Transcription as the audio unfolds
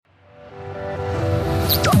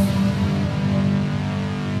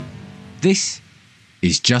This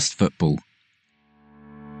is Just Football.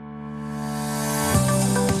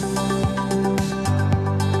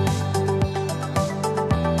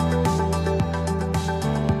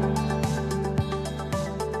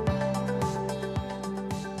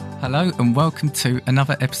 Hello and welcome to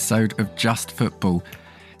another episode of Just Football.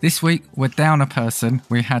 This week we're down a person.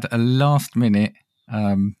 We had a last minute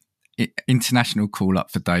international call up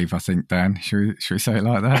for Dave, I think, Dan. Should we say it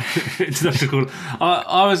like that? International call.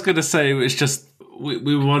 I was going to say it's just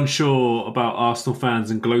we were unsure about Arsenal fans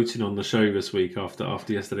and gloating on the show this week after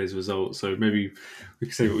yesterday's result. So maybe we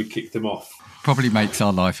could say that we kicked them off. Probably makes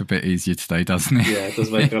our life a bit easier today, doesn't it? Yeah, it does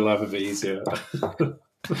make our life a bit easier.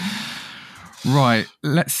 Right,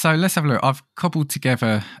 let's have a look. I've cobbled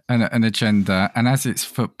together an agenda, and as it's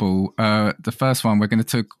football, the first one we're going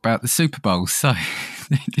to talk about the Super Bowl. So,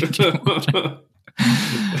 did you watch it?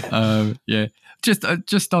 Yeah,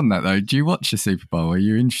 just on that though, do you watch the Super Bowl? Are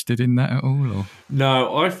you interested in that at all? Or?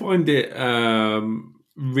 No, I find it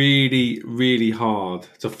really, really hard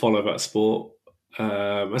to follow that sport.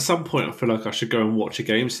 At some point, I feel like I should go and watch a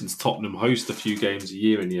game since Tottenham host a few games a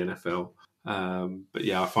year in the NFL. But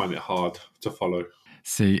yeah, I find it hard to follow.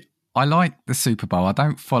 See, I like the Super Bowl. I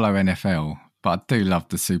don't follow NFL, but I do love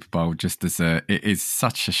the Super Bowl just as it is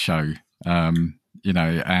such a show,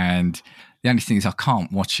 and the only thing is I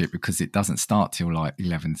can't watch it because it doesn't start till like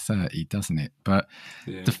 11:30, doesn't it? But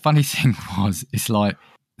yeah. The funny thing was, it's like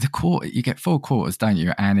you get 4 quarters, don't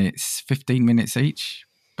you? And it's 15 minutes each.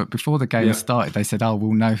 But before the game started, they said,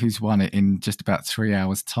 we'll know who's won it in just about 3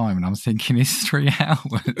 hours' time. And I'm thinking, it's 3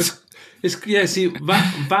 hours. See,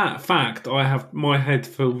 that fact, my head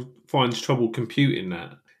finds trouble computing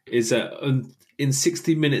that, is that in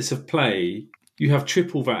 60 minutes of play, you have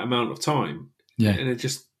triple that amount of time. Yeah. And it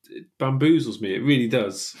bamboozles me. It really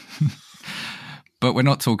does. But we're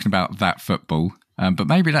not talking about that football. But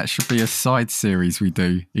maybe that should be a side series we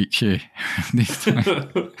do each year. This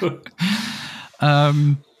time.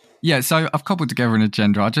 So I've cobbled together an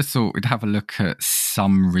agenda. I just thought we'd have a look at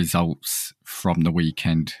some results from the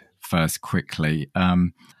weekend first quickly.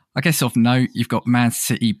 I guess of note, you've got Man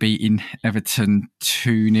City beating Everton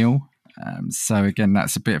 2-0. So again,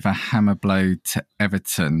 that's a bit of a hammer blow to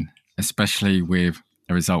Everton, especially with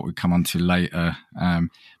a result we'll come on to later.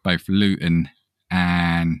 Both Luton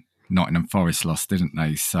and Nottingham Forest lost, didn't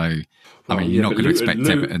they? So, you're not going to expect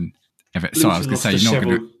Everton. Sorry, I was going to say you're not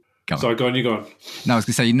going to... Sorry, go on, you go on. No, I was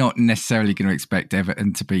going to say, you're not necessarily going to expect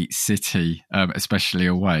Everton to beat City, especially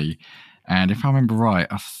away. And if I remember right,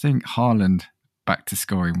 I think Haaland back to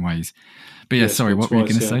scoring ways. But what were you going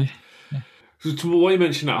to say? Yeah. So what you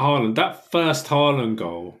mentioned at Haaland, that first Haaland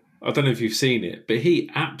goal, I don't know if you've seen it, but he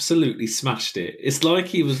absolutely smashed it. It's like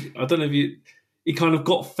he kind of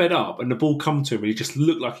got fed up and the ball come to him and he just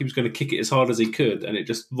looked like he was going to kick it as hard as he could and it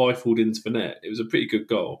just rifled into the net. It was a pretty good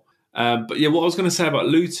goal. But yeah, what I was going to say about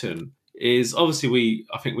Luton is obviously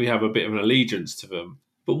I think we have a bit of an allegiance to them.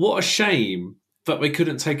 But what a shame that they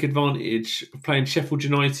couldn't take advantage of playing Sheffield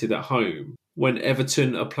United at home when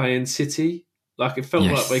Everton are playing City. Like it felt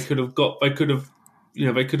like they could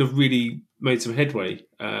have really made some headway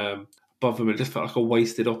above them. It just felt like a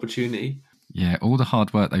wasted opportunity. Yeah, all the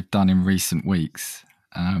hard work they've done in recent weeks.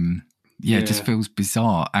 It just feels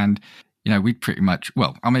bizarre. And we'd pretty much...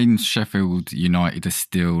 Sheffield United are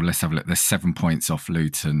still... Let's have a look. They're 7 points off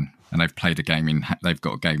Luton, and they've played a game they've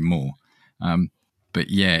got a game more. But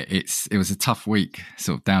yeah, it was a tough week,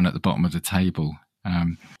 sort of down at the bottom of the table.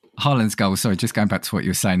 Haaland's goal, sorry, just going back to what you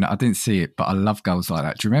were saying, I didn't see it, but I love goals like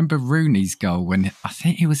that. Do you remember Rooney's goal when... I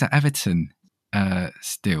think he was at Everton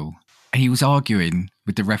still, and he was arguing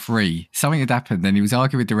with the referee. Something had happened, and he was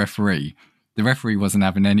arguing with the referee. The referee wasn't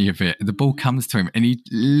having any of it. The ball comes to him and he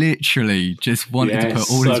literally just wanted to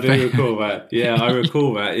put all his... I do recall that. Yeah, I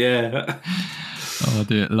recall that, yeah. I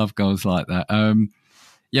do love goals like that.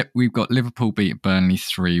 We've got Liverpool beating Burnley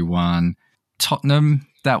 3-1. Tottenham,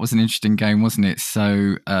 that was an interesting game, wasn't it?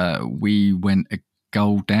 So we went a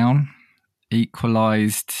goal down,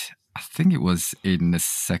 equalised, I think it was in the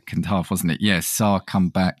second half, wasn't it? Yes, Sarr come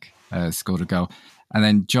back, scored a goal. And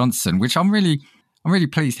then Johnson, which I'm really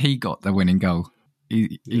pleased he got the winning goal.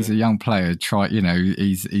 He's a young player.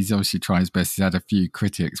 He's obviously trying his best. He's had a few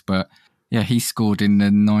critics, but yeah, he scored in the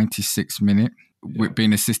 96th minute,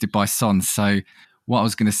 being assisted by Son. So what I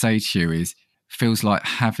was going to say to you is, feels like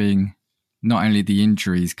having not only the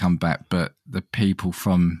injuries come back, but the people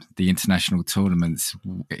from the international tournaments.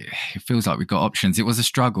 It feels like we've got options. It was a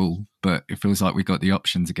struggle, but it feels like we got the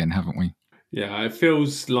options again, haven't we? Yeah, it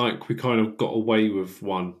feels like we kind of got away with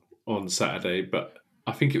one on Saturday, but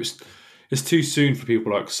I think it's too soon for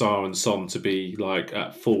people like Sarr and Son to be like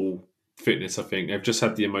at full fitness, I think. They've just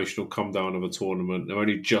had the emotional come down of a tournament. They're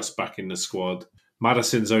only just back in the squad.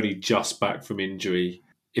 Madison's only just back from injury.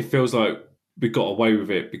 It feels like we got away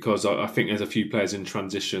with it because I think there's a few players in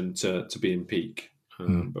transition to being peak.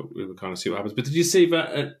 But we'll kind of see what happens. But did you see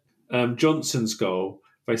that at Johnson's goal?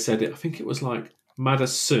 They said it. I think it was like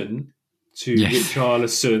Madison to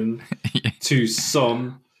Richarlison to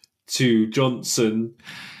Son to Johnson.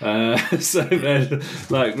 So then,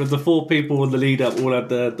 like with the four people in the lead up, all had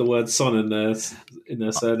the word Son in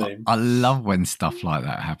their surname. I love when stuff like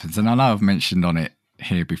that happens, and I know I've mentioned on it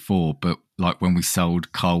here before, but like when we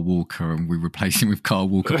sold Carl Walker and we replaced him with Carl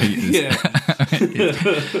Walker Peters.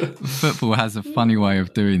 Football has a funny way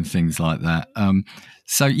of doing things like that.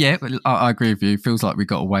 So yeah, I agree with you. It feels like we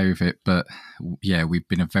got away with it, but yeah, we've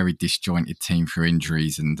been a very disjointed team through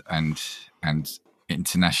injuries and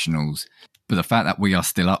internationals. But the fact that we are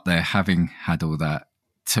still up there, having had all that,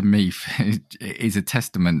 to me, is a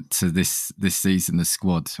testament to this season, the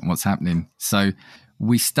squad and what's happening. So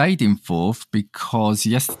we stayed in fourth because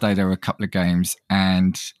yesterday there were a couple of games,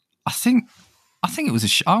 and I think it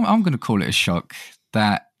was I'm going to call it a shock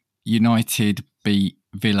that United beat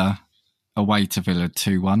Villa away to Villa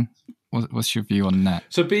 2-1. What's your view on that?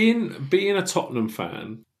 So being a Tottenham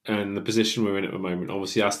fan and the position we're in at the moment,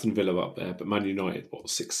 obviously Aston Villa up there, but Man United,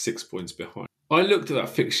 six points behind. I looked at that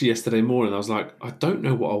fixture yesterday morning and I was like, I don't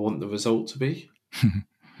know what I want the result to be.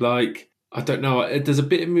 Like, I don't know. There's a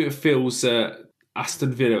bit of me that feels that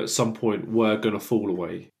Aston Villa at some point were going to fall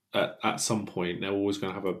away. At some point, they're always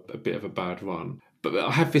going to have a bit of a bad run. But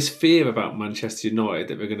I have this fear about Manchester United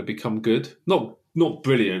that they're going to become good. Not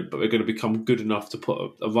brilliant, but they're going to become good enough to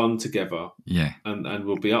put a run together. Yeah. And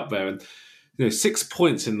we'll be up there. And 6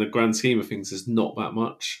 points in the grand scheme of things is not that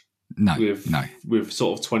much. No. With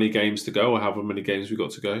sort of 20 games to go, or however many games we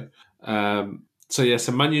got to go.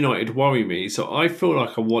 So Man United worry me. So I feel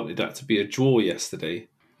like I wanted that to be a draw yesterday.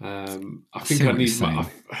 I think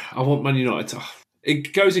I want Man United to.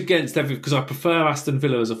 It goes against everything because I prefer Aston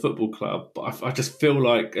Villa as a football club, but I just feel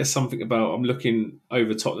like there's something about I'm looking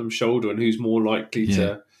over Tottenham's shoulder and who's more likely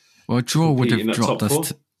to. Well, a draw would have dropped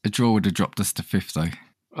us. A draw would have dropped us to fifth, though.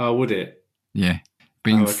 Oh, would it? Yeah,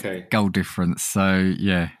 being goal difference. So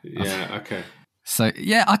yeah. Yeah. Okay. So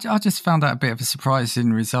yeah, I just found that a bit of a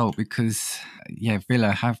surprising result because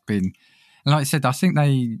Villa have been. And like I said, I think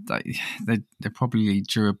they probably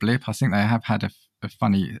drew a blip. I think they have had a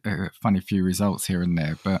funny few results here and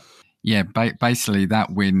there. But yeah, basically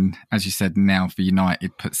that win, as you said, now for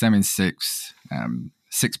United puts them in sixth,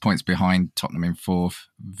 6 points behind Tottenham in fourth.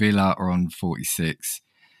 Villa are on 46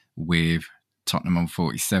 with Tottenham on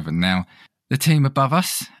 47. Now, the team above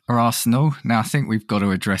us are Arsenal. Now, I think we've got to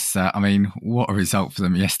address that. I mean, what a result for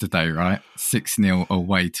them yesterday, right? 6-0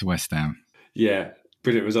 away to West Ham. Yeah.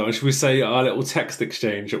 Brilliant result. Should we say our little text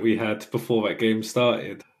exchange that we had before that game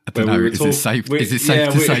started? I don't know. Is it safe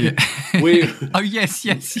to say it? Oh, yes.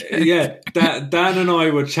 Yeah. Dan and I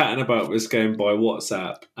were chatting about this game by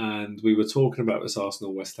WhatsApp, and we were talking about this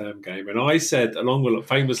Arsenal-West Ham game. And I said, along with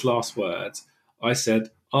famous last words, I said,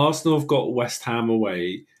 Arsenal have got West Ham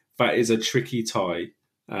away. That is a tricky tie.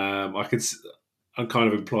 I kind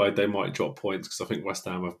of implied they might drop points because I think West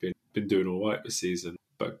Ham have been doing all right this season.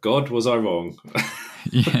 But God, was I wrong.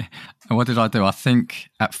 Yeah. And what did I do? I think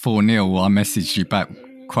at 4-0, I messaged you back,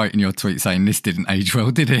 quoting your tweet saying this didn't age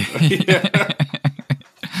well, did it?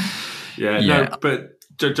 Yeah. No, but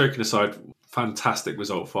joking aside, fantastic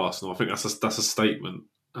result for Arsenal. I think that's a statement.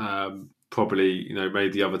 Probably,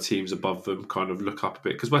 made the other teams above them kind of look up a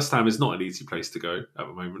bit because West Ham is not an easy place to go at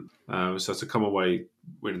the moment. So to come away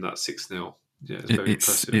winning that 6-0, it's very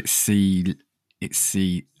impressive. It's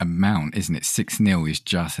the amount, isn't it? 6-0 is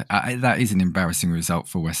just that is an embarrassing result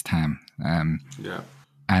for West Ham.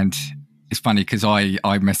 And it's funny because I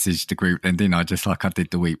messaged the group and didn't I, just like I did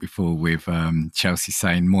the week before with Chelsea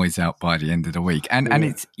saying Moyes out by the end of the week. And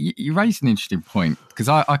it's you raised an interesting point because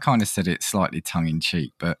I kind of said it slightly tongue in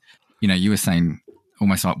cheek, but you were saying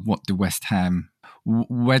almost like what do West Ham?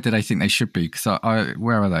 Where do they think they should be? Because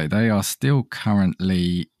where are they? They are still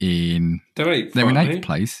currently in. They're in eighth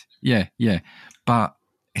place. Yeah. But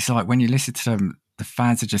it's like when you listen to them, the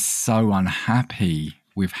fans are just so unhappy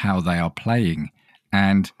with how they are playing.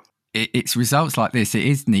 And it's results like this.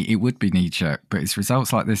 It would be knee-jerk, but it's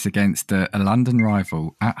results like this against a London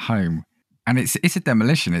rival at home. And it's a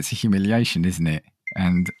demolition. It's a humiliation, isn't it?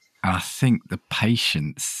 And I think the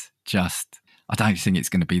patience I don't think it's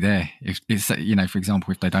going to be there. If it's, for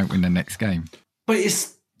example, if they don't win the next game. But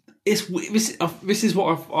this is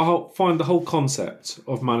what I find the whole concept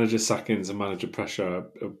of manager sackings and manager pressure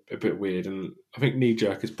a bit weird, and I think knee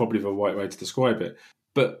jerk is probably the right way to describe it.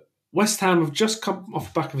 But West Ham have just come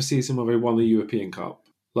off the back of a season where they won the European Cup.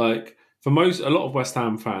 Like, for a lot of West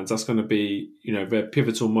Ham fans, that's going to be, their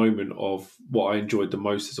pivotal moment of what I enjoyed the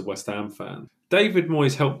most as a West Ham fan. David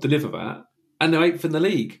Moyes helped deliver that, and they're eighth in the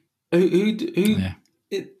league. Who Yeah.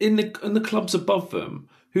 in the clubs above them?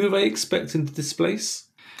 Who are they expecting to displace?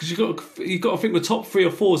 Because you've got to think the top 3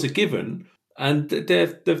 or 4 is a given, and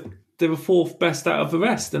they're the fourth best out of the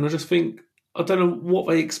rest. And I just think I don't know what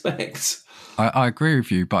they expect. I agree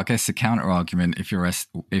with you, but I guess the counter argument, if you're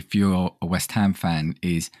a West Ham fan,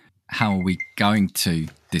 is how are we going to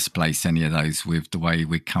displace any of those with the way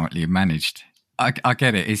we currently managed? I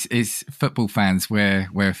get it. It's football fans.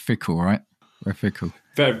 We're fickle, right? We're fickle.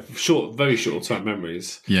 Very short term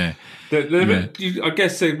memories. Yeah. I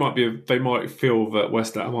guess they might feel that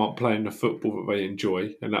West Ham aren't playing the football that they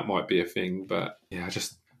enjoy, and that might be a thing. But yeah, I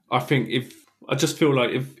just feel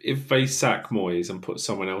like if they sack Moyes and put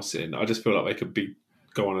someone else in, I just feel like they could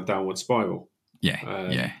go on a downward spiral.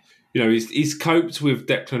 Yeah. He's coped with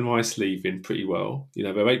Declan Rice leaving pretty well.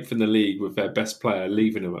 They're 8th in the league with their best player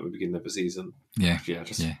leaving them at the beginning of the season. Yeah. They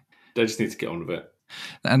just need to get on with it.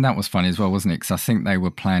 And that was funny as well, wasn't it? Because I think they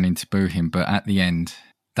were planning to boo him, but at the end,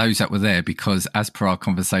 those that were there, because as per our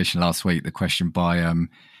conversation last week, the question by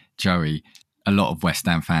Joey, a lot of West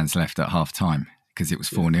Ham fans left at half time because it was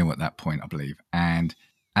 4-0 at that point, I believe. And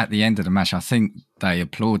at the end of the match, I think they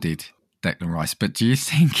applauded Declan Rice. But do you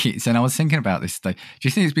think and I was thinking about this today, do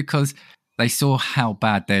you think it's because they saw how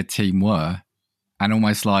bad their team were and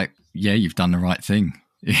almost like, yeah, you've done the right thing?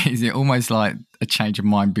 Is it almost like a change of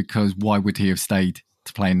mind because why would he have stayed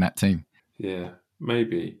to play in that team? Yeah,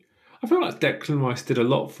 maybe. I feel like Declan Rice did a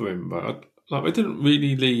lot for him, but I didn't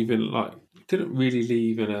really leave in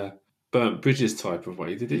a burnt bridges type of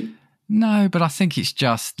way, did he? No, but I think it's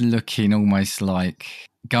just looking almost like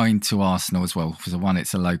going to Arsenal as well. For the one,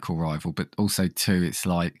 it's a local rival, but also two, it's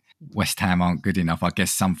like West Ham aren't good enough. I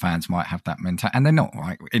guess some fans might have that mentality, and they're not,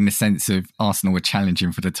 right? In the sense of Arsenal were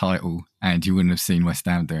challenging for the title, and you wouldn't have seen West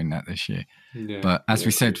Ham doing that this year. Yeah, but as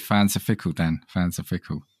we said, fans are fickle, Dan. Fans are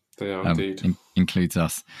fickle. They are indeed. Includes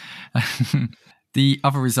us. The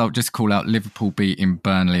other result, just call out Liverpool beating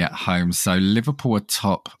Burnley at home. So Liverpool are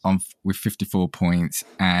top with 54 points,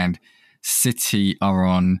 and City are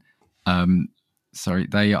on.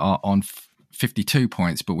 They are on 52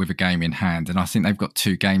 points, but with a game in hand. And I think they've got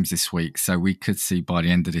 2 games this week. So we could see by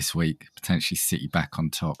the end of this week, potentially City back on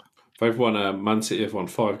top. They've won, Man City have won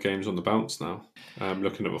 5 games on the bounce now.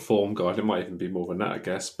 Looking at the form guide, it might even be more than that, I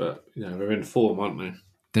guess. But, they're in form, aren't they?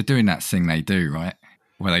 They're doing that thing they do, right?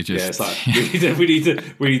 Where they just... Yeah, it's like,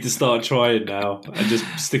 we need to start trying now and just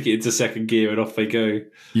stick it into second gear and off they go.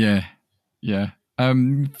 Yeah. A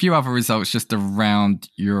few other results just around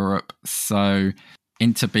Europe. So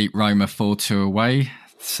Inter beat Roma 4-2 away.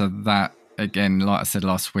 So that, again, like I said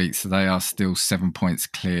last week, so they are still 7 points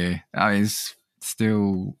clear. That is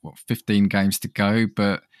still 15 games to go,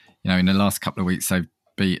 but in the last couple of weeks they've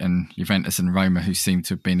beaten Juventus and Roma, who seem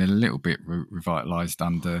to have been a little bit revitalised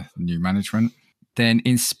under new management. Then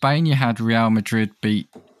in Spain you had Real Madrid beat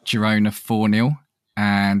Girona 4-0,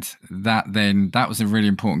 and that was a really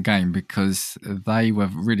important game because they were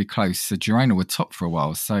really close. So Girona were top for a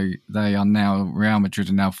while, so Real Madrid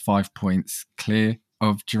are now 5 points clear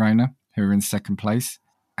of Girona, who are in second place.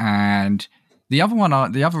 And the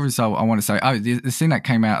other result I want to say, the thing that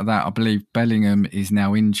came out of that, I believe Bellingham is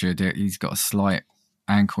now injured. He's got a slight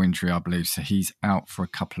ankle injury, I believe, so he's out for a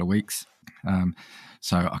couple of weeks.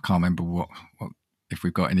 So I can't remember what if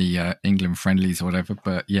we've got any England friendlies or whatever,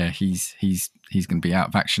 but yeah, he's going to be out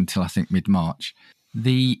of action till I think mid-March.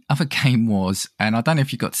 The other game was, and I don't know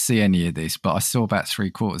if you got to see any of this, but I saw about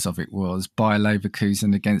 3/4 of it, was Bayer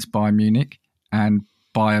Leverkusen against Bayern Munich, and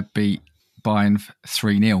Bayer beat Bayern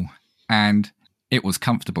 3-0, and it was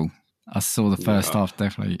comfortable. I saw the first half,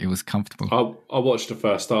 definitely. It was comfortable. I watched the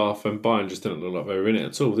first half, and Bayern just didn't look like they were in it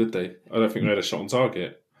at all, did they? I don't think they had a shot on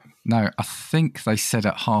target. No, I think they said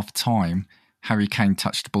at half-time Harry Kane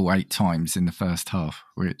touched the ball 8 times in the first half,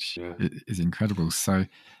 which is incredible. So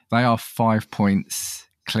they are 5 points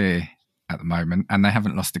clear at the moment, and they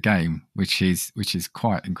haven't lost a game, which is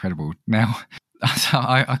quite incredible. Now,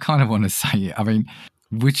 I kind of want to say it. I mean,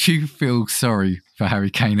 would you feel sorry for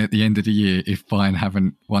Harry Kane at the end of the year if Bayern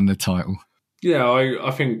haven't won the title? Yeah,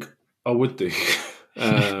 I think I would do.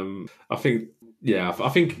 I think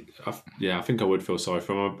I would feel sorry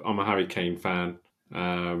for him. I'm a Harry Kane fan.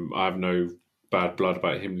 I have no bad blood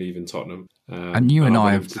about him leaving Tottenham. And you and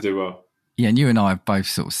I have to do well. Yeah, and you and I have both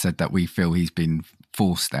sort of said that we feel he's been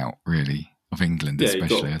forced out, really, of England,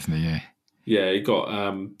 especially, hasn't he? Yeah, he got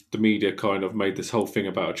the media kind of made this whole thing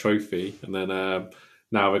about a trophy, and then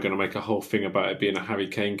now we're going to make a whole thing about it being a Harry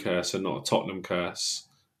Kane curse and not a Tottenham curse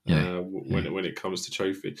when it comes to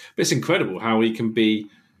trophy. But it's incredible how he can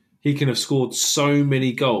have scored so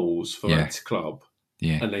many goals for that club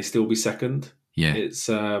and they still be second. Yeah. It's,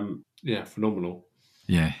 phenomenal.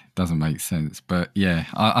 Yeah, doesn't make sense. But yeah,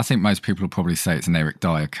 I think most people will probably say it's an Eric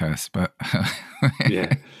Dyer curse, but...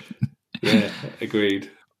 Yeah, agreed.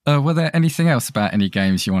 Were there anything else about any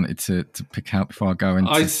games you wanted to pick out before I go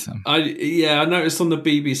into some? I noticed on the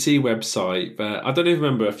BBC website that I don't even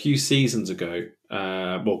remember a few seasons ago,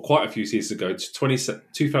 quite a few seasons ago,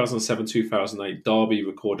 2007-2008, Derby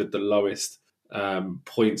recorded the lowest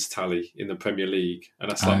points tally in the Premier League,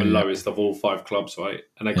 and that's the lowest of all 5 clubs, right?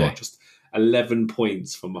 And they got just 11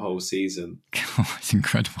 points from the whole season. God, it's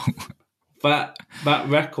incredible. That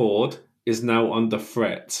record is now under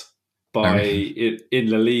threat in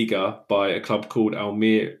La Liga by a club called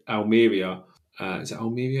Almeria. Is it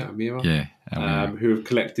Almeria? Yeah. Who have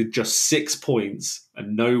collected just 6 points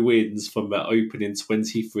and no wins from their opening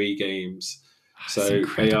 23 games. So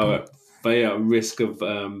they are at risk of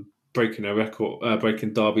breaking a record,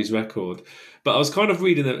 breaking Derby's record. But I was kind of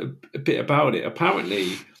reading a bit about it.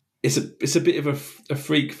 Apparently, it's a bit of a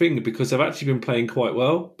freak thing because they've actually been playing quite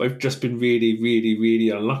well. They've just been really, really, really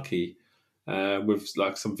unlucky with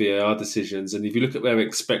like some VAR decisions. And if you look at their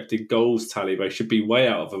expected goals tally, they should be way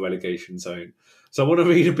out of the relegation zone. So I want to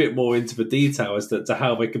read a bit more into the detail as to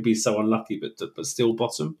how they could be so unlucky but still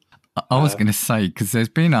bottom. I was going to say, because there's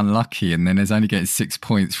been unlucky and then there's only getting 6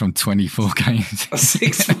 points from 24 games. What's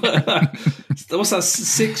that?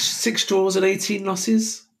 Six draws and 18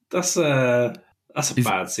 losses? That's a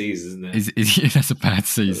bad season, isn't it? That's a bad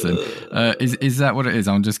season. Is that what it is?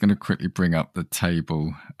 I'm just going to quickly bring up the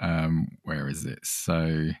table. Where is it?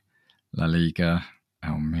 So, La Liga,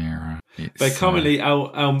 Almeria. They currently,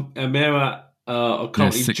 Almeria are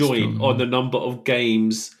currently joint on the number of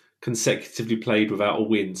games consecutively played without a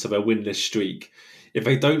win, so their winless streak. If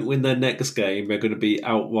they don't win their next game, they're going to be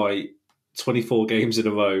outright 24 games in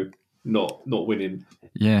a row not winning.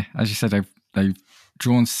 Yeah, as you said, they've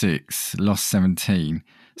drawn 6, lost 17,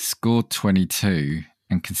 scored 22,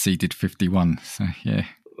 and conceded 51. So, yeah.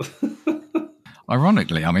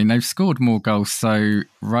 Ironically, I mean, they've scored more goals. So,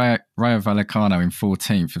 Rayo Vallecano in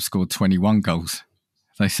 14th have scored 21 goals.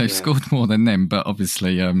 They've scored more than them, but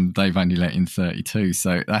obviously they've only let in 32.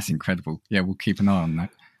 So, that's incredible. Yeah, we'll keep an eye on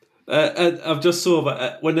that. I've just saw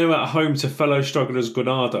that when they were at home to fellow strugglers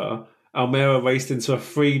Granada, Almeria raced into a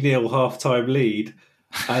 3-0 half-time lead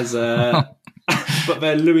as... but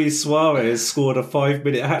then Luis Suarez scored a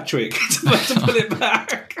 5-minute hat-trick to pull it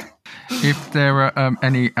back. If there are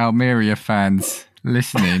any Almeria fans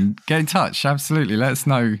listening, get in touch. Absolutely. Let us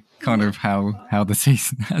know kind of how the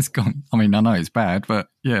season has gone. I mean, I know it's bad, but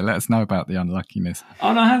yeah, let us know about the unluckiness.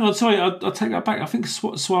 Oh, no, hang on. Sorry, I'll take that back. I think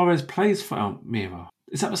Suarez plays for Almeria.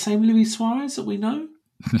 Is that the same Luis Suarez that we know?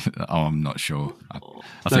 I'm not sure. I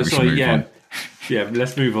think we should move on. Yeah,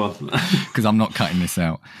 let's move on. Because I'm not cutting this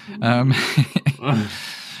out.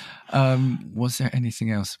 Was there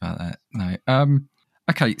anything else about that? No.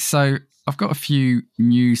 Okay, so I've got a few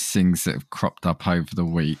news things that have cropped up over the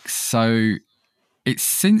week. So it's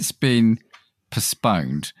since been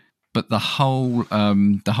postponed, but the whole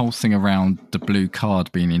thing around the blue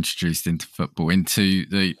card being introduced into football, into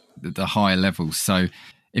the higher levels. So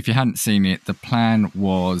if you hadn't seen it, the plan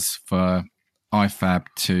was for IFAB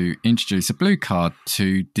to introduce a blue card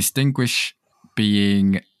to distinguish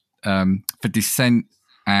being for dissent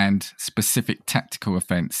and specific tactical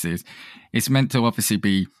offences. It's meant to obviously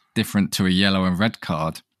be different to a yellow and red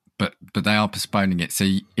card, but they are postponing it. So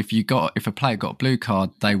if a player got a blue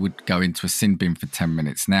card, they would go into a sin bin for 10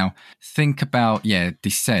 minutes. Now, think about,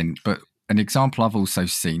 dissent, but an example I've also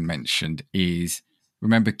seen mentioned is,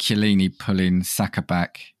 remember Chiellini pulling Saka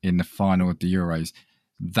back in the final of the Euros?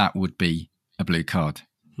 That would be a blue card,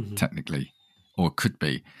 technically, or could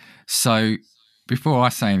be. So before I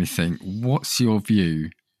say anything, what's your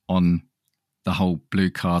view on the whole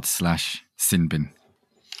blue card / sin bin?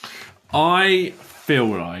 I feel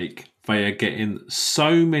like they are getting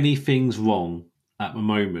so many things wrong at the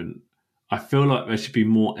moment. I feel like there should be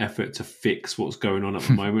more effort to fix what's going on at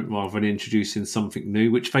the moment rather than introducing something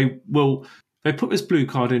new, which they will. They put this blue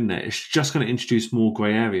card in there. It's just going to introduce more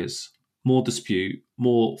grey areas, more dispute,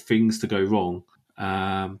 more things to go wrong.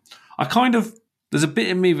 There's a bit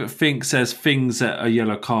in me that thinks there's things that a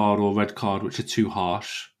yellow card or red card which are too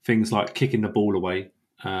harsh. Things like kicking the ball away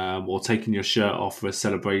or taking your shirt off for a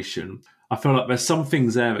celebration. I feel like there's some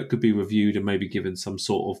things there that could be reviewed and maybe given some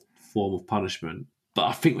sort of form of punishment. But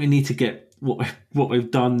I think we need to get what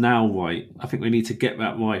we've done now right. I think we need to get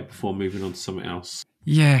that right before moving on to something else.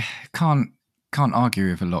 Yeah, can't can't argue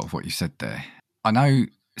with a lot of what you said there. I know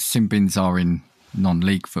sin bins are in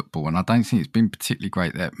non-league football, and I don't think it's been particularly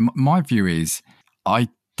great there. My view is, I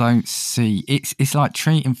don't see it's like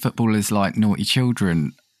treating footballers like naughty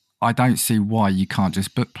children. I don't see why you can't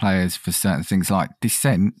just book players for certain things like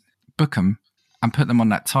dissent, book them and put them on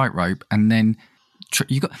that tightrope, and then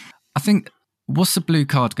I think, what's the blue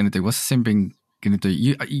card going to do? What's the sin bin going to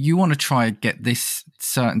do? You want to try and get this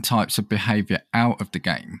certain types of behaviour out of the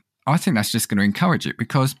game. I think that's just going to encourage it,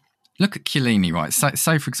 because look at Chiellini, right?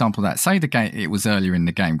 Say for example say the game, it was earlier in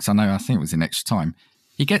the game, because I think it was in extra time.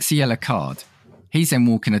 He gets a yellow card. He's then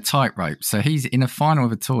walking a tightrope. So he's in a final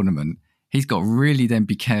of a tournament. He's got to really then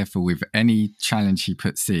be careful with any challenge he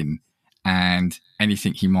puts in and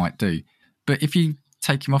anything he might do. But if you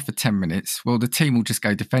take him off for 10 minutes, well, the team will just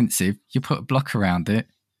go defensive. You put a block around it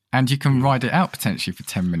and you can ride it out potentially for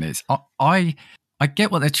 10 minutes. I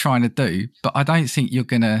get what they're trying to do, but I don't think you're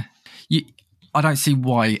going to... I don't see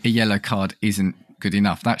why a yellow card isn't good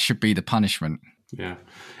enough. That should be the punishment. Yeah.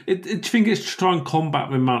 Do you think it's to try and combat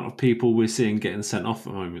the amount of people we're seeing getting sent off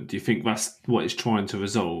at the moment? Do you think that's what it's trying to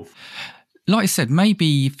resolve? Like I said,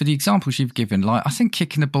 maybe for the examples you've given, like I think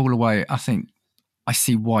kicking the ball away, I think I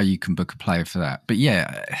see why you can book a player for that. But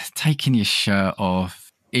yeah, taking your shirt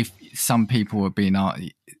off, if some people are being...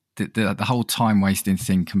 The whole time wasting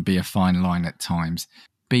thing can be a fine line at times.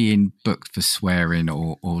 Being booked for swearing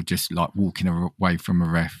or just like walking away from a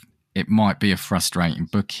ref, it might be a frustrating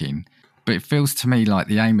booking. But it feels to me like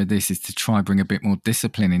the aim of this is to try and bring a bit more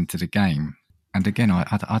discipline into the game. And again,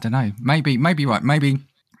 I don't know. Maybe right.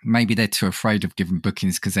 Maybe they're too afraid of giving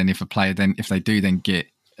bookings, because then if they do get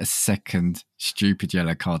a second stupid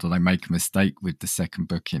yellow card, or they make a mistake with the second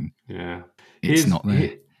booking, it's not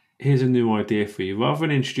there. Here's a new idea for you. Rather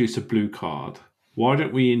than introduce a blue card, why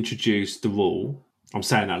don't we introduce the rule? I'm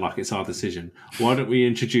saying that like it's our decision. Why don't we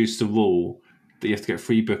introduce the rule that you have to get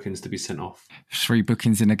 3 bookings to be sent off? 3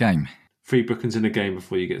 bookings in a game? 3 bookings in a game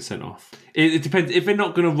before you get sent off. It depends. If they're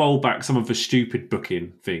not going to roll back some of the stupid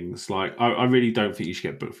booking things, like I really don't think you should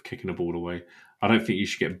get booked for kicking a ball away. I don't think you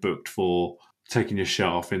should get booked for taking your shirt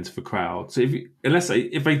off into the crowd. So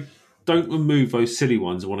if they don't remove those silly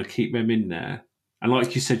ones and want to keep them in there, and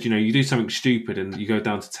like you said, you do something stupid and you go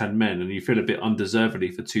down to 10 men and you feel a bit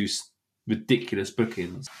undeservedly for 2 ridiculous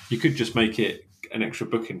bookings, you could just make it an extra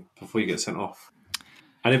booking before you get sent off.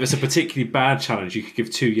 And if it's a particularly bad challenge, you could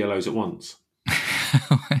give 2 yellows at once.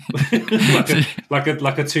 like a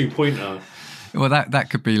 2-pointer. Well, that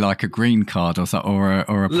could be like a green card or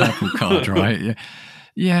a purple card, right?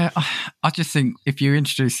 Yeah. I just think if you're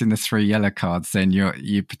introducing the 3 yellow cards, then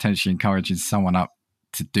you're potentially encouraging someone up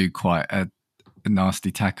to do quite a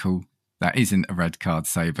nasty tackle that isn't a red card,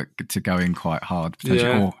 say, but to go in quite hard.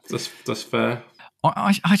 Yeah, that's fair.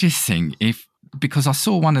 I just think because I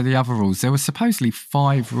saw one of the other rules, there were supposedly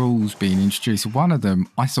 5 rules being introduced. One of them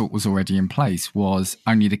I thought was already in place, was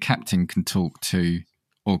only the captain can talk to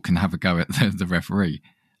or can have a go at the referee.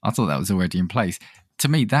 I thought that was already in place. To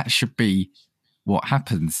me, that should be what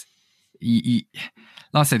happens. Like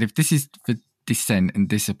I said, if this is for dissent and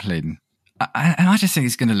discipline, and I just think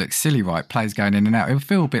it's going to look silly, right? Players going in and out. It'll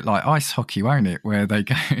feel a bit like ice hockey, won't it? Where they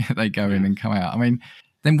go in and come out. I mean,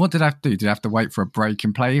 then what do they have to do? Do they have to wait for a break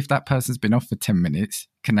in play? If that person's been off for 10 minutes,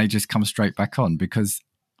 can they just come straight back on? Because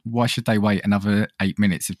why should they wait another 8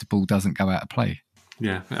 minutes if the ball doesn't go out of play?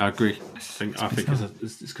 Yeah, I agree. I think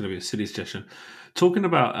it's going to be a silly suggestion. Talking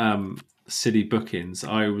about silly bookings,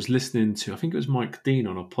 I was listening to, I think it was Mike Dean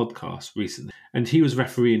on a podcast recently, and he was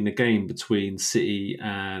refereeing the game between City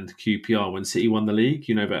and QPR when City won the league.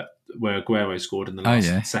 You know, that where Aguero scored in the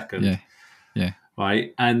last second. Yeah.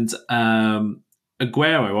 Right. And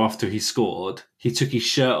Aguero, after he scored, he took his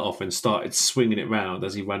shirt off and started swinging it round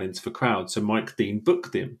as he ran into the crowd. So Mike Dean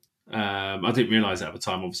booked him. I didn't realise that at the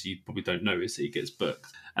time. Obviously, you probably don't notice that he gets booked.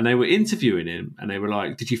 And they were interviewing him and they were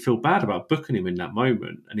like, did you feel bad about booking him in that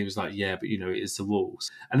moment? And he was like, yeah, but it is the rules.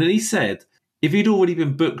 And then he said, if he'd already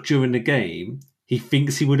been booked during the game, he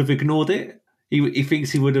thinks he would have ignored it. He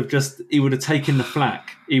thinks he would have taken the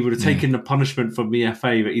flack. He would have taken the punishment from the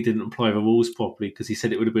FA that he didn't apply the rules properly, because he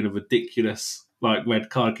said it would have been a ridiculous red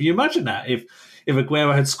card. Can you imagine that? If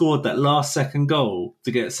Aguero had scored that last second goal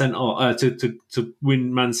to get sent off, to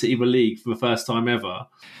win Man City the league for the first time ever,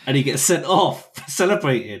 and he gets sent off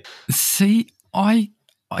celebrating. See, I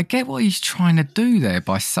get what he's trying to do there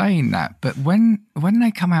by saying that, but when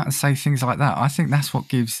they come out and say things like that, I think that's what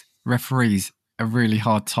gives referees a really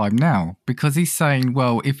hard time now, because he's saying,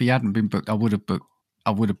 well, if he hadn't been booked, I would have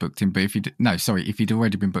booked him. But if he'd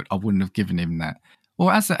already been booked, I wouldn't have given him that. Well,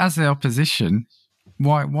 as the opposition,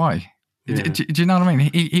 why? Yeah. Do you know what I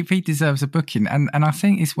mean? If he deserves a booking, and I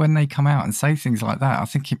think it's when they come out and say things like that, I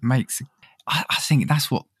think it makes. I think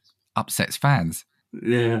that's what upsets fans.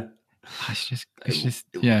 Yeah. It's just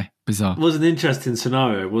bizarre. It was an interesting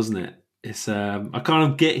scenario, wasn't it? It's I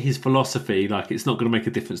kind of get his philosophy. Like, it's not going to make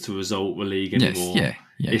a difference to the result of the league anymore. Yes,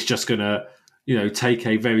 yeah. It's just going to, take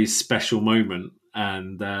a very special moment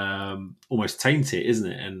and almost taint it,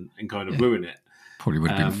 isn't it? And kind of ruin it. Probably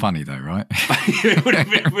would have been funny though, right? It would have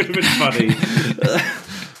been funny.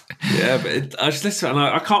 Yeah, but I just listen, and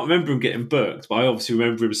I can't remember him getting booked, but I obviously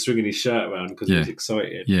remember him swinging his shirt around because he was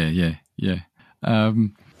excited. Yeah.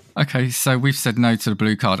 Okay, so we've said no to the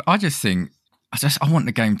blue card. I want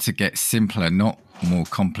the game to get simpler, not more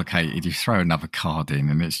complicated. You throw another card in,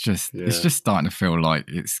 and it's just starting to feel like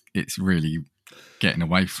it's really getting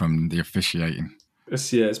away from the officiating.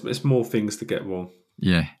 It's more things to get wrong.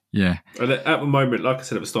 Yeah. And at the moment, like I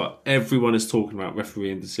said at the start, everyone is talking about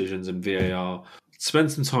refereeing decisions and VAR.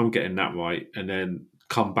 Spend some time getting that right, and then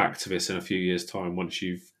come back to this in a few years' time once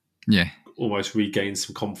you've almost regained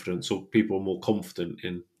some confidence, or people are more confident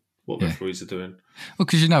in what referees are doing. Well,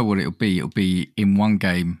 because you know what it'll be. It'll be in one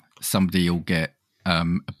game, somebody will get a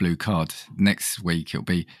blue card. Next week, it'll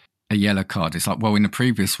be a yellow card. It's like, well, in the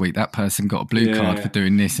previous week, that person got a blue card for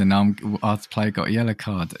doing this, and our player got a yellow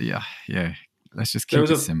card. Yeah. Let's just keep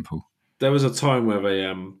it simple. There was a time where they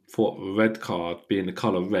thought the red card, being the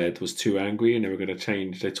colour red, was too angry, and they were going to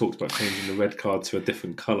change. They talked about changing the red card to a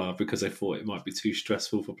different colour because they thought it might be too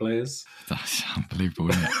stressful for players. That's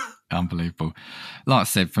unbelievable, isn't it? Unbelievable. Like I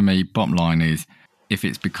said, for me, bottom line is, if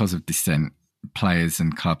it's because of dissent, players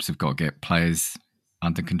and clubs have got to get players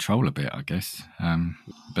under control a bit, I guess.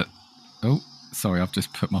 Sorry, I've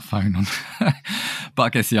just put my phone on. But I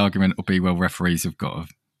guess the argument will be, well, referees have got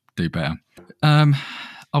to do better.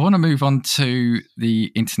 I want to move on to the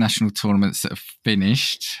international tournaments that have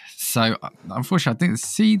finished. So, unfortunately, I didn't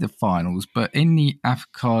see the finals, but in the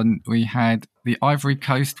Afcon, we had the Ivory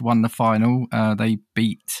Coast won the final. They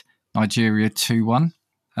beat Nigeria 2-1.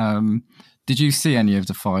 Did you see any of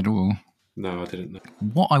the final? No, I didn't know.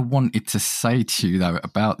 What I wanted to say to you, though,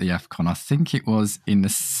 about the Afcon, I think it was in the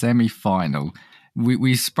semi-final.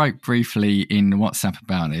 We spoke briefly in WhatsApp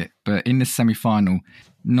about it, but in the semi-final,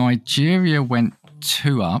 Nigeria went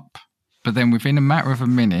 2-up, but then within a matter of a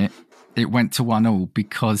minute, it went to 1-1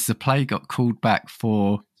 because the play got called back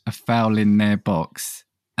for a foul in their box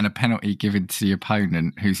and a penalty given to the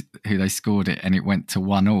opponent who they scored it, and it went to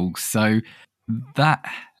 1-1. So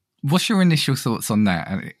what's your initial thoughts on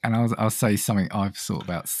that? And I'll say something I've thought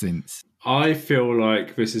about since. I feel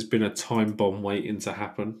like this has been a time bomb waiting to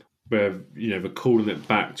happen, where they're calling it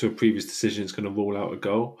back to a previous decision is going to rule out a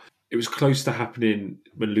goal. It was close to happening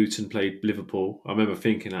when Luton played Liverpool. I remember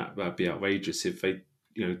thinking that'd be outrageous if they,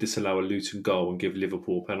 disallow a Luton goal and give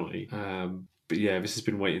Liverpool a penalty. But yeah, this has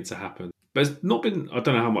been waiting to happen. But it's not been. I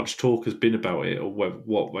don't know how much talk has been about it, or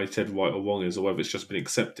what they said right or wrong is, or whether it's just been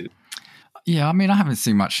accepted. Yeah, I mean, I haven't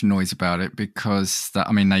seen much noise about it because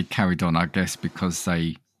they carried on, I guess, because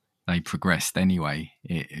they progressed anyway.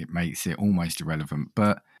 It makes it almost irrelevant,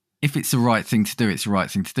 but. If it's the right thing to do, it's the right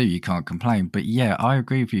thing to do. You can't complain. But yeah, I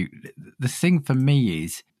agree with you. The thing for me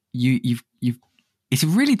is you've it's a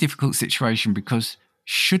really difficult situation because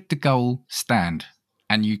should the goal stand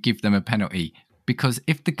and you give them a penalty? Because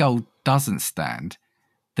if the goal doesn't stand,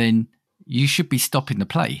 then you should be stopping the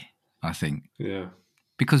play, I think. Yeah.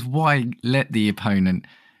 Because why let the opponent...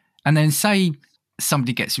 And then say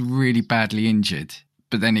somebody gets really badly injured,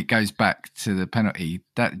 but then it goes back to the penalty.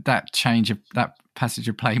 That change of... that passage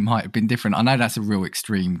of play might have been different. I know that's a real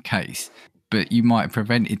extreme case, but you might have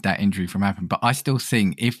prevented that injury from happening. But I still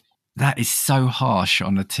think if that is so harsh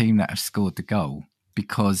on the team that have scored the goal,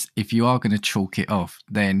 because if you are going to chalk it off,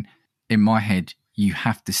 then in my head, you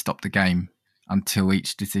have to stop the game until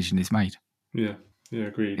each decision is made. Yeah,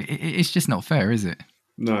 agreed. It's just not fair, is it?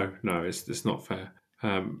 No, it's not fair.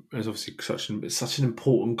 It's obviously such an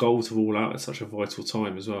important goal to rule out at such a vital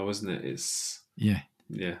time as well, isn't it? Yeah.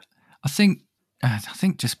 I think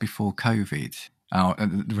just before COVID,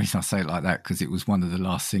 the reason I say it like that, because it was one of the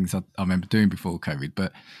last things I remember doing before COVID,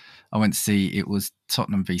 but I went to see, it was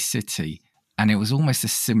Tottenham v City, and it was almost a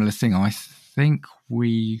similar thing. I think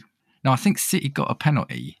City got a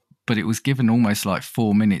penalty, but it was given almost like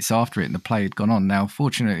 4 minutes after it and the play had gone on. Now,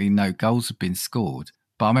 fortunately, no goals had been scored,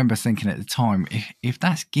 but I remember thinking at the time, if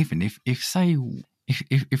that's given,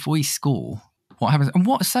 if we score, what happens? And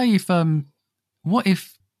what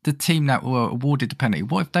if the team that were awarded the penalty,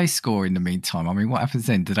 what if they score in the meantime? I mean, what happens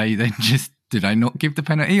then? Do they not give the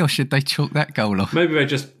penalty, or should they chalk that goal off? Maybe they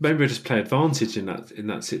just play advantage in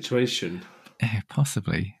that situation. Yeah,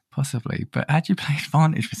 possibly. Possibly. But had you played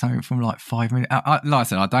advantage for something from like 5 minutes? Like I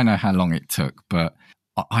said, I don't know how long it took, but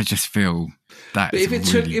I just feel that. But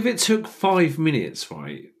if it took 5 minutes,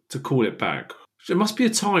 right, to call it back, there must be a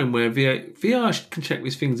time where VR can check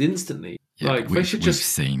these things instantly. Yeah, like we've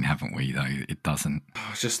seen, haven't we? Though it doesn't.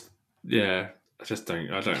 I just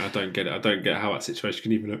don't. I don't get it. I don't get how that situation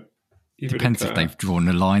can even Depends occur. if they've drawn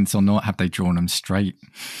the lines or not. Have they drawn them straight?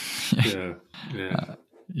 Yeah.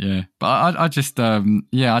 Yeah. But I just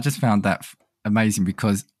I just found that amazing,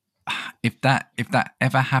 because if that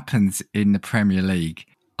ever happens in the Premier League,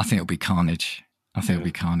 I think it'll be carnage. I think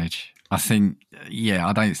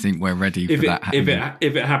I don't think we're ready for that happening.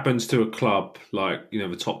 If it happens to a club like,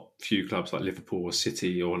 the top few clubs like Liverpool or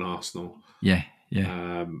City or an Arsenal, I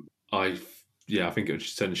think it would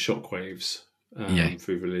just send shockwaves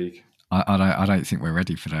through the league. I don't think we're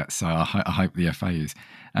ready for that, so I hope the FA is.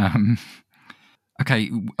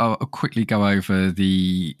 Okay, I'll quickly go over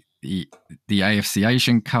the AFC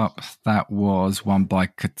Asian Cup. That was won by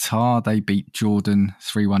Qatar. They beat Jordan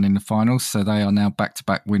 3-1 in the finals, so they are now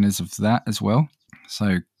back-to-back winners of that as well.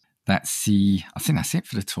 So I think that's it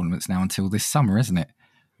for the tournaments now until this summer, isn't it?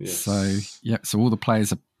 Yes. So all the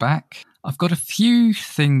players are back. I've got a few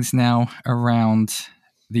things now around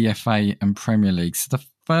the FA and Premier League. So the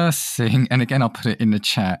first thing, and again I'll put it in the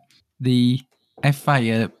chat, the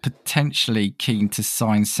FA are potentially keen to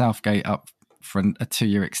sign Southgate up for a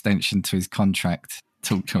 2-year extension to his contract.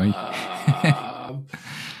 Talk to me.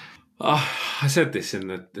 I said this in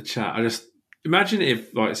the chat. I just imagine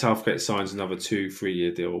if like Southgate signs another 2-3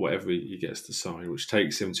 year deal or whatever he gets to sign, which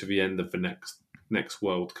takes him to the end of the next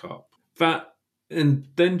World Cup. And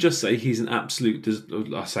then just say he's an absolute.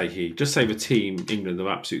 Just say the team England are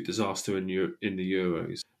absolute disaster in the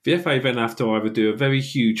Euros. The FA then have to either do a very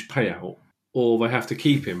huge payout, or they have to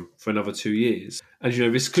keep him for another 2 years. And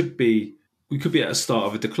this could be, we could be at the start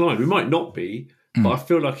of a decline. We might not be, but I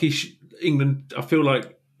feel like I feel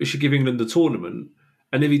like we should give England the tournament,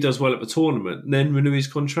 and if he does well at the tournament, then renew his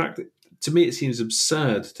contract. To me, it seems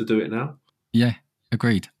absurd to do it now. Yeah,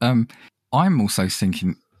 agreed. I'm also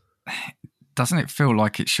thinking, doesn't it feel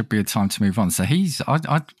like it should be a time to move on? So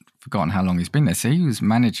I'd forgotten how long he's been there. So he was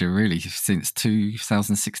manager really since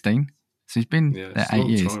 2016. So he's been there 8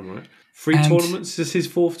 years. Time, right? 3 tournaments. This is his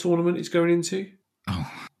 4th tournament he's going into.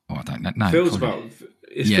 Oh, I don't know. No, feels about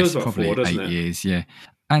 4, doesn't 8 years, yeah.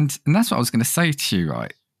 And that's what I was going to say to you,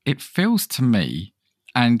 right? It feels to me,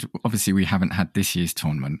 and obviously we haven't had this year's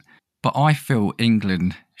tournament, but I feel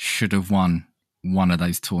England should have won one of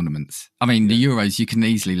those tournaments. I mean, the Euros, you can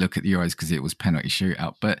easily look at the Euros because it was penalty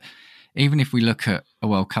shootout. But even if we look at a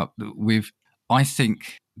World Cup, I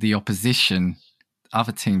think the opposition,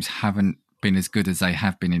 other teams haven't been as good as they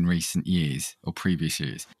have been in recent years or previous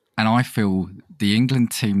years. And I feel the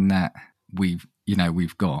England team that we've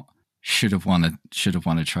got should have won a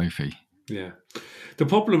trophy. Yeah. The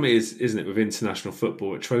problem is, isn't it, with international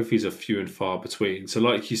football, trophies are few and far between. So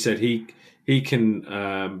like you said, he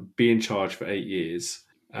can be in charge for 8 years,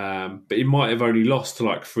 but he might have only lost to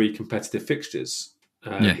like 3 competitive fixtures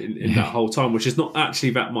in that whole time, which is not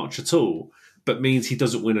actually that much at all, but means he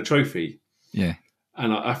doesn't win a trophy. Yeah.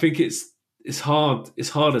 And I think it's hard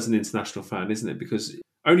as an international fan, isn't it? Because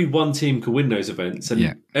only one team can win those events,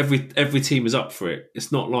 and every team is up for it.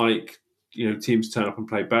 It's not like teams turn up and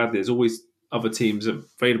play badly. There's always other teams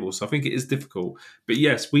available, so I think it is difficult. But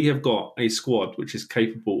yes, we have got a squad which is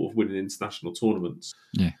capable of winning international tournaments.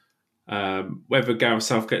 Yeah. Whether Gareth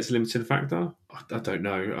Southgate's a limiting factor, I don't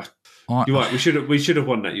know. You're right. We should have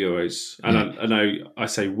won that Euros, and I know I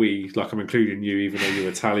say we like I'm including you, even though you're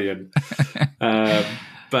Italian.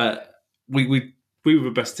 But we were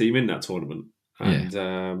the best team in that tournament, and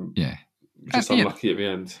just unlucky at the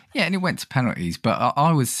end. Yeah, and it went to penalties. But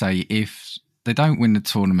I would say if they don't win the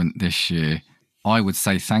tournament this year, I would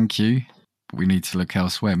say thank you, but we need to look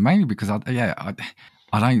elsewhere. Mainly because I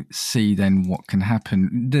don't see then what can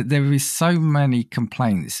happen. There is so many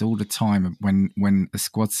complaints all the time when a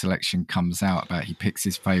squad selection comes out about he picks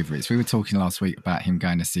his favourites. We were talking last week about him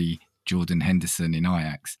going to see Jordan Henderson in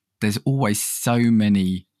Ajax. There's always so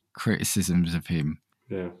many criticisms of him.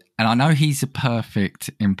 Yeah. And I know he's a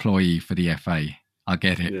perfect employee for the FA. I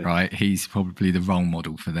get it, right? He's probably the role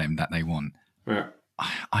model for them that they want. Yeah.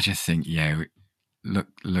 I just think,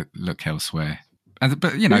 look elsewhere.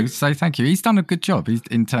 But say thank you. He's done a good job. He's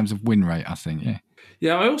in terms of win rate, I think. Yeah.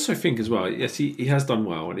 Yeah, I also think as well. Yes, he has done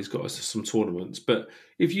well, and he's got us to some tournaments. But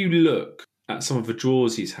if you look at some of the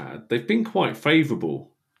draws he's had, they've been quite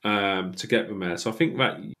favourable to get them there. So I think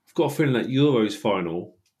that you've got a feeling that Euros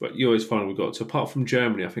final we got to. Apart from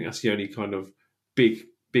Germany, I think that's the only kind of big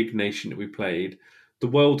nation that we played. the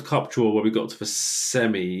World Cup draw where we got to the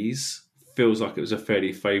semis feels like it was a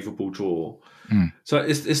fairly favourable draw. Mm. So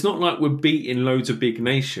it's not like we're beating loads of big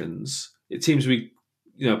nations. It seems we,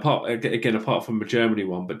 apart from the Germany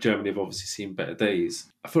one, but Germany have obviously seen better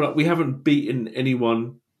days. I feel like we haven't beaten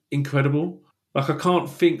anyone incredible. Like, I can't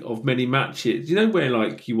think of many matches, where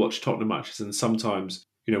like you watch Tottenham matches and sometimes,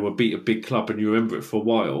 we'll beat a big club and you remember it for a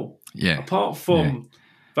while. Yeah. Apart from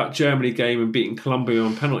that Germany game and beating Colombia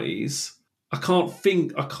on penalties, I can't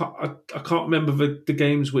remember the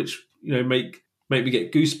games which, make me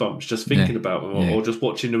get goosebumps just thinking about them or just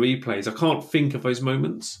watching the replays. I can't think of those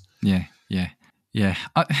moments. Yeah.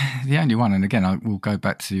 The only one, and again, I will go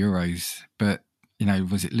back to the Euros, but,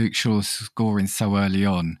 was it Luke Shaw scoring so early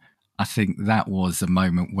on? I think that was a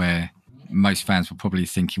moment where most fans were probably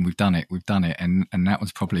thinking, we've done it. And that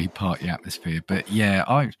was probably part of the atmosphere. But yeah,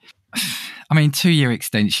 I mean, 2-year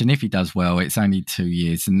extension, if he does well, it's only 2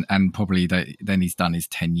 years and probably then he's done his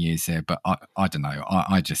 10 years there. But I don't know.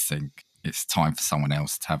 I just think it's time for someone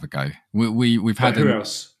else to have a go. We've had... Who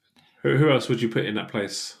else? Who else would you put in that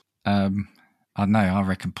place? I don't know. I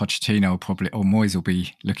reckon Pochettino will probably... Or Moyes will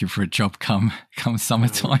be looking for a job come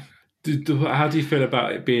summertime. How do you feel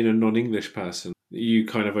about it being a non-English person? Are you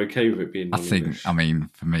kind of okay with it being non-English? I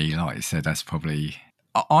think, for me, like I said, that's probably...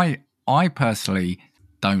 I personally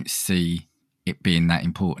don't see it being that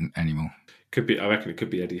important anymore. I reckon it could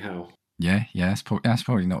be Eddie Howe. Yeah, that's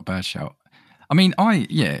probably not a bad shout. I mean,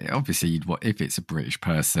 obviously, if it's a British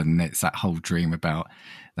person, it's that whole dream about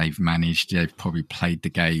they've probably played the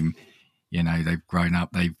game, they've grown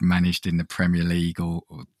up, they've managed in the Premier League or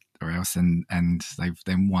else, and they've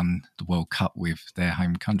then won the World Cup with their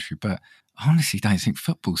home country. But I honestly don't think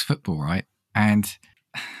football's football, right? And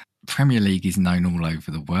Premier League is known all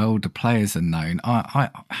over the world. The players are known. I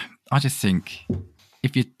just think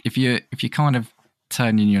if you're kind of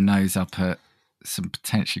turning your nose up at some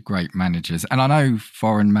potentially great managers, and I know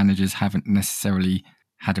foreign managers haven't necessarily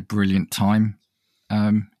had a brilliant time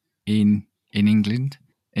in England,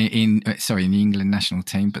 in the England national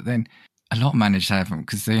team, but then a lot of managers haven't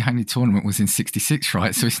because the only tournament was in '66,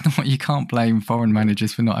 right? So it's not, you can't blame foreign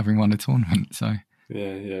managers for not having won a tournament. So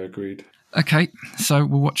yeah, agreed. Okay, so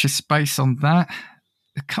we'll watch this space on that.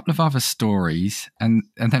 A couple of other stories, and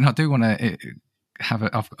then I do want to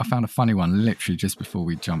I found a funny one literally just before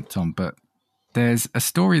we jumped on, but there's a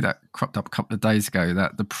story that cropped up a couple of days ago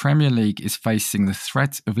that the Premier League is facing the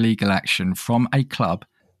threat of legal action from a club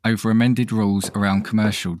over amended rules around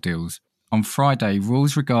commercial deals. On Friday,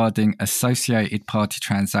 rules regarding associated party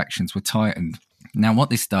transactions were tightened. Now, what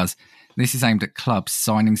this does, this is aimed at clubs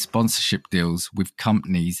signing sponsorship deals with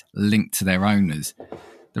companies linked to their owners.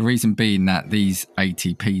 The reason being that these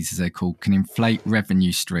ATPs, as they're called, can inflate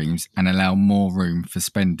revenue streams and allow more room for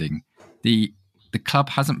spending. The club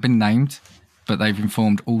hasn't been named, but they've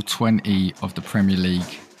informed all 20 of the Premier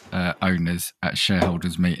League owners at a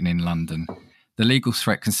shareholders meeting in London. The legal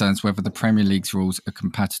threat concerns whether the Premier League's rules are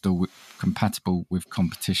compatible with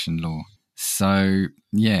competition law. So,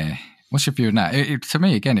 yeah. What's your view on that? To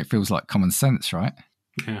me, again, it feels like common sense, right?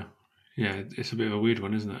 Yeah, it's a bit of a weird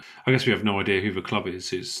one, isn't it? I guess we have no idea who the club is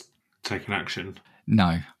who's taking action.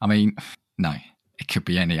 No, it could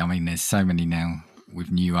be any. I mean, there's so many now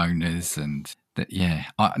with new owners and that. Yeah,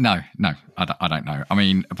 I don't know. I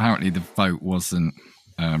mean, apparently the vote wasn't.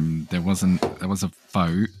 There was a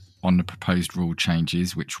vote on the proposed rule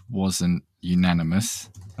changes, which wasn't unanimous.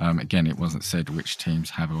 Again, it wasn't said which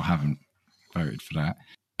teams have or haven't voted for that.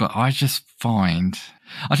 But I just find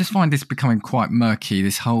this becoming quite murky.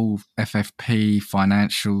 This whole FFP,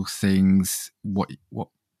 financial things, what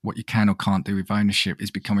you can or can't do with ownership is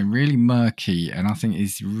becoming really murky, and I think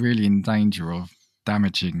is really in danger of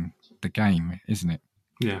damaging the game, isn't it?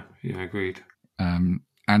 Yeah, agreed. And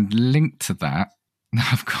linked to that,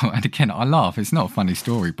 I've got, and again, I laugh. It's not a funny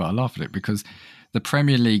story, but I laugh at it because the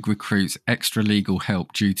Premier League recruits extra legal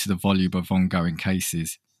help due to the volume of ongoing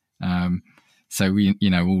cases. So we,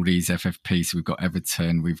 all these FFPs, we've got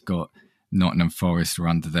Everton, we've got Nottingham Forest are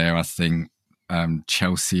under there. I think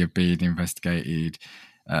Chelsea are being investigated.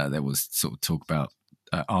 There was sort of talk about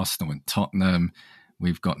Arsenal and Tottenham.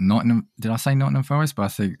 We've got Nottingham. Did I say Nottingham Forest? But I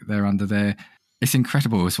think they're under there. It's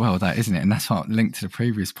incredible as well, that, isn't it? And that's what linked to the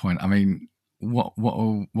previous point. I mean, what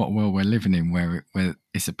world we're living in where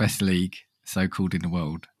it's the best league so-called in the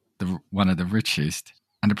world, one of the richest,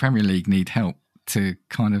 and the Premier League need help to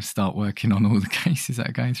kind of start working on all the cases that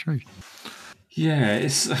are going through. Yeah,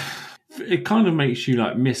 it kind of makes you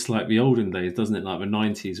miss the olden days, doesn't it? Like the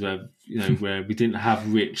 90s where, where we didn't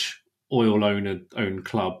have rich oil owned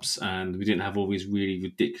clubs and we didn't have all these really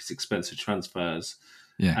ridiculous expensive transfers.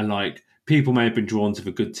 Yeah. And people may have been drawn to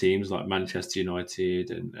the good teams like Manchester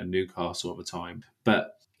United and Newcastle at the time,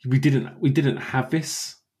 but we didn't have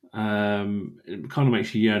this. It kind of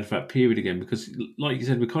makes you yearn for that period again because, like you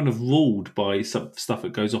said, we're kind of ruled by some stuff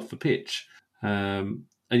that goes off the pitch. And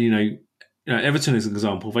Everton is an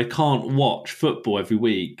example. They can't watch football every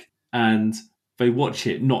week, and they watch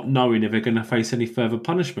it not knowing if they're going to face any further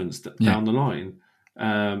punishments down the line.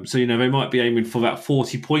 So they might be aiming for that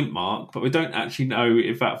 40-point mark, but we don't actually know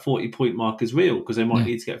if that 40-point mark is real because they might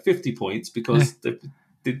need to get 50 points because they've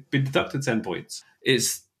been deducted 10 points.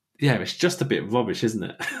 It's just a bit rubbish, isn't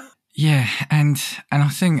it? Yeah, and I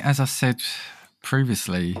think, as I said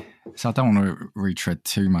previously, so I don't want to retread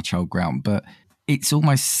too much old ground, but it's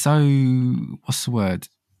almost so, what's the word?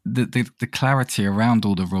 The clarity around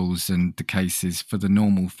all the rules and the cases for the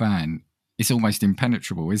normal fan, it's almost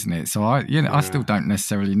impenetrable, isn't it? So I still don't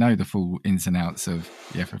necessarily know the full ins and outs of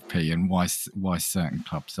the FFP and why certain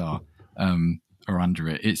clubs are under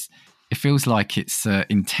it. It feels like it's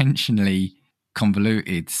intentionally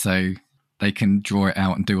convoluted so they can draw it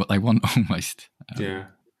out and do what they want almost.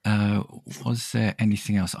 Was there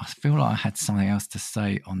anything else? I feel like I had something else to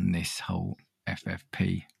say on this whole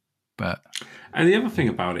FFP. And the other thing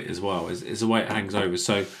about it as well is the way it hangs over.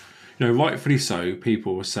 So, rightfully so,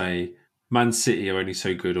 people will say Man City are only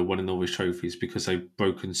so good or winning all these trophies because they've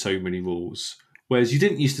broken so many rules. Whereas you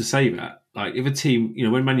didn't used to say that. Like if a team,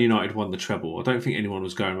 when Man United won the treble, I don't think anyone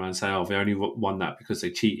was going around and saying, they only won that because they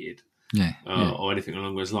cheated. Or anything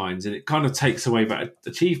along those lines. And it kind of takes away that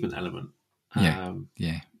achievement element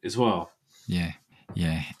as well. Yeah.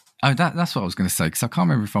 Oh, that's what I was going to say, because I can't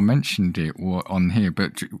remember if I mentioned it on here,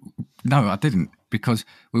 but no, I didn't, because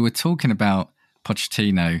we were talking about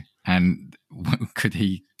Pochettino and could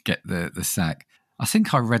he get the sack. I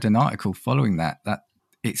think I read an article following that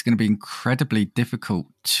it's going to be incredibly difficult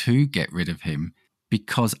to get rid of him,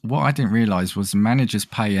 because what I didn't realise was managers'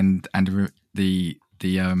 pay and the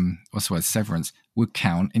what's the word, severance would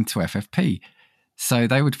count into FFP. So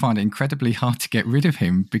they would find it incredibly hard to get rid of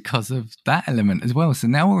him because of that element as well. So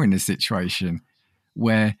now we're in a situation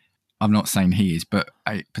where, I'm not saying he is, but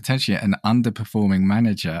potentially an underperforming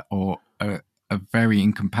manager or a very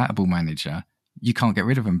incompatible manager, you can't get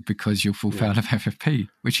rid of him because you'll fall foul of FFP,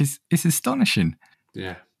 which is astonishing.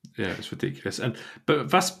 Yeah, it's ridiculous. But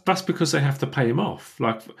that's because they have to pay him off.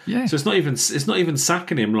 So it's not even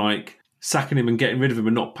sacking him and getting rid of him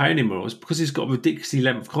and not paying him more. It's because he's got a ridiculously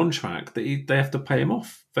length contract that they have to pay him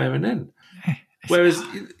off there and then. Yeah, whereas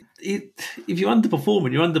if you're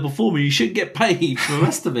underperforming, you shouldn't get paid for the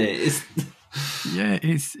rest of it.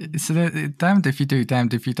 It's damned if you do,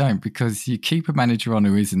 damned if you don't, because you keep a manager on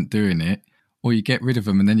who isn't doing it, or you get rid of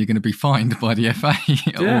them and then you're going to be fined by the FA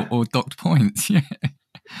or docked points.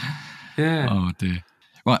 Yeah. Oh dear.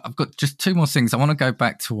 Right, I've got just two more things. I want to go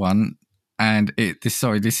back to one. And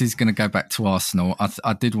this is going to go back to Arsenal.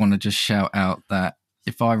 I did want to just shout out that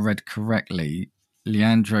if I read correctly,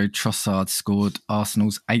 Leandro Trossard scored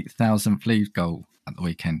Arsenal's 8,000th league goal at the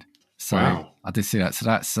weekend. So wow. I did see that. So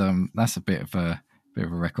that's a bit of a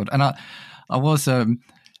record. And I was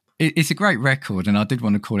it's a great record, and I did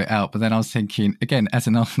want to call it out. But then I was thinking again, as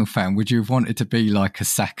an Arsenal fan, would you have wanted to be like a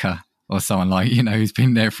Saka or someone like, who's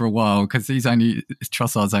been there for a while? Because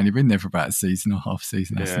Trossard's only been there for about a season or half a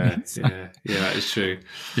season, hasn't he? So, yeah, that is true.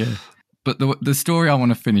 Yeah. But the story I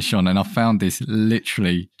want to finish on, and I found this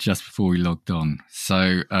literally just before we logged on.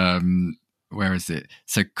 So, where is it?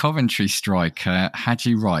 So Coventry striker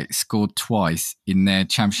Haji Wright scored twice in their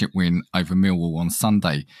championship win over Millwall on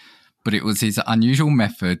Sunday. But it was his unusual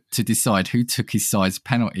method to decide who took his side's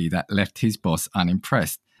penalty that left his boss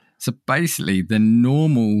unimpressed. So basically, the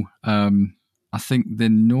normal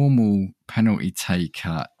penalty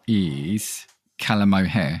taker is Callum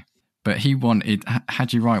O'Hare, but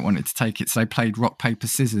Haji Wright wanted to take it, so they played rock, paper,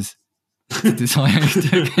 scissors to decide who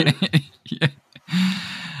took it. Yeah.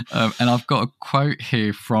 And I've got a quote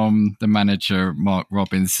here from the manager, Mark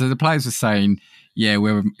Robbins. So the players were saying, we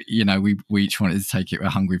each wanted to take it, we're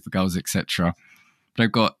hungry for goals, etc.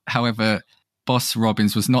 They've got, however, boss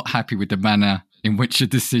Robbins was not happy with the manner in which a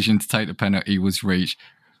decision to take the penalty was reached.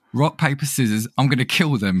 Rock, paper, scissors, I'm going to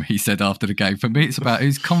kill them, he said after the game. For me, it's about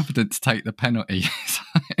who's confident to take the penalty.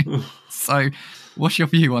 So what's your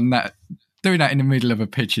view on that? Doing that in the middle of a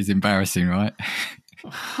pitch is embarrassing, right?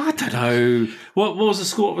 I don't know. What was the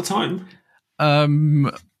score at the time?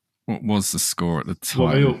 What was the score at the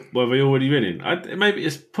time? Were they already winning? Maybe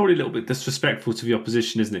it's probably a little bit disrespectful to the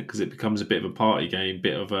opposition, isn't it? Because it becomes a bit of a party game,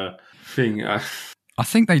 bit of a thing. I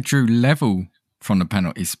think they drew level from the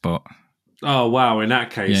penalty spot. Oh, wow. In that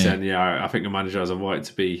case, then, I think the manager has a right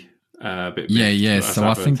to be a bit. Yeah. So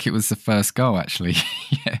I think it was the first goal, actually.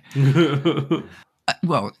 Yeah.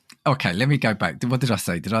 Well, okay, let me go back. What did I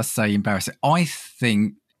say? Did I say embarrassing? I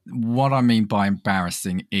think what I mean by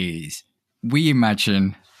embarrassing is we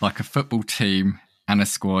imagine like a football team and a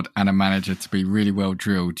squad and a manager to be really well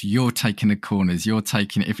drilled. You're taking the corners. You're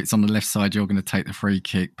taking it. If it's on the left side, you're going to take the free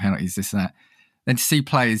kick, penalties, this, that. Then to see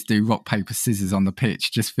players do rock, paper, scissors on the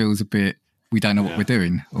pitch just feels a bit, we don't know what we're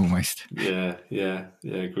doing, almost. Yeah,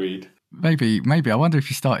 agreed. Maybe. I wonder if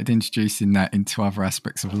you started introducing that into other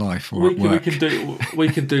aspects of life or work. We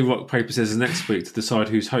can do rock, paper, scissors next week to decide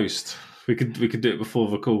who's host. We could do it before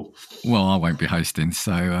the call. Well, I won't be hosting,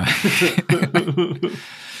 so...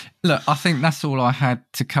 Look, I think that's all I had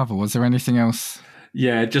to cover. Was there anything else?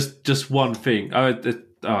 Yeah, just one thing.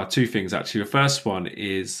 Two things, actually. The first one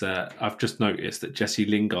is I've just noticed that Jesse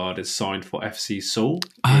Lingard is signed for FC Seoul.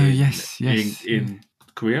 In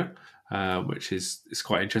Korea, which is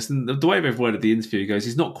quite interesting. The way they've worded the interview goes,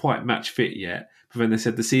 he's not quite match fit yet, but then they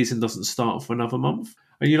said the season doesn't start for another month.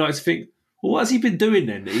 And you like to think, well, what has he been doing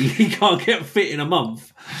then? He can't get fit in a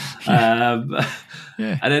month. Yeah.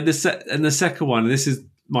 And then the second one, and this is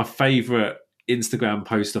my favourite Instagram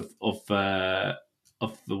post of the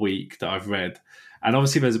week that I've read. And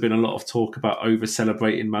obviously there's been a lot of talk about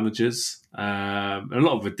over-celebrating managers. A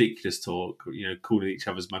lot of ridiculous talk, calling each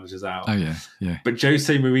other's managers out. Oh, yeah. But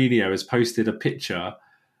Jose Mourinho has posted a picture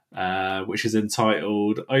which is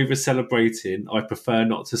entitled "Over-Celebrating, I Prefer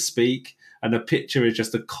Not to Speak." And the picture is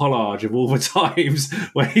just a collage of all the times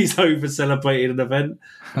where he's over-celebrated an event.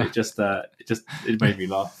 And it made me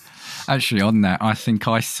laugh. Actually, on that, I think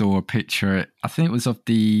I saw a picture. I think it was of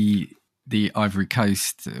the Ivory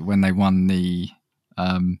Coast when they won the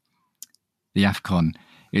Afcon.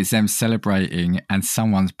 It's them celebrating, and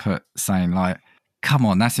someone's saying like, "Come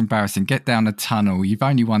on, that's embarrassing. Get down the tunnel. You've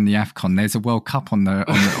only won the Afcon. There's a World Cup on the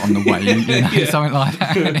way." Something like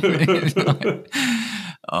that.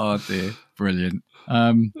 Oh dear, brilliant.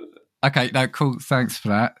 Okay, no, cool. Thanks for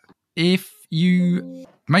that. If you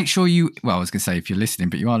make sure I was going to say if you're listening,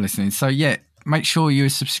 but you are listening. So yeah, make sure you're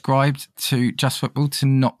subscribed to Just Football to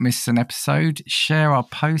not miss an episode. Share our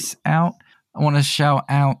posts out. I want to shout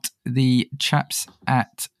out the chaps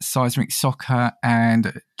at Seismic Soccer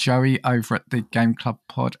and Joey over at the Game Club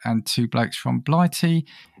Pod and two blokes from Blighty.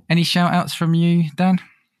 Any shout outs from you, Dan?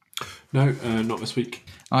 No, not this week.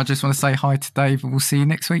 I just want to say hi to Dave and we'll see you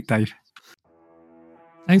next week, Dave.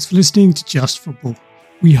 Thanks for listening to Just Football.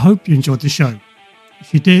 We hope you enjoyed the show.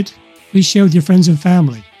 If you did, please share with your friends and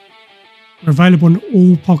family. We're available on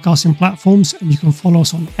all podcasting platforms and you can follow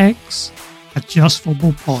us on X at Just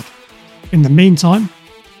Football Pod. In the meantime,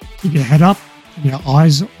 keep your head up and your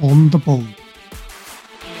eyes on the ball.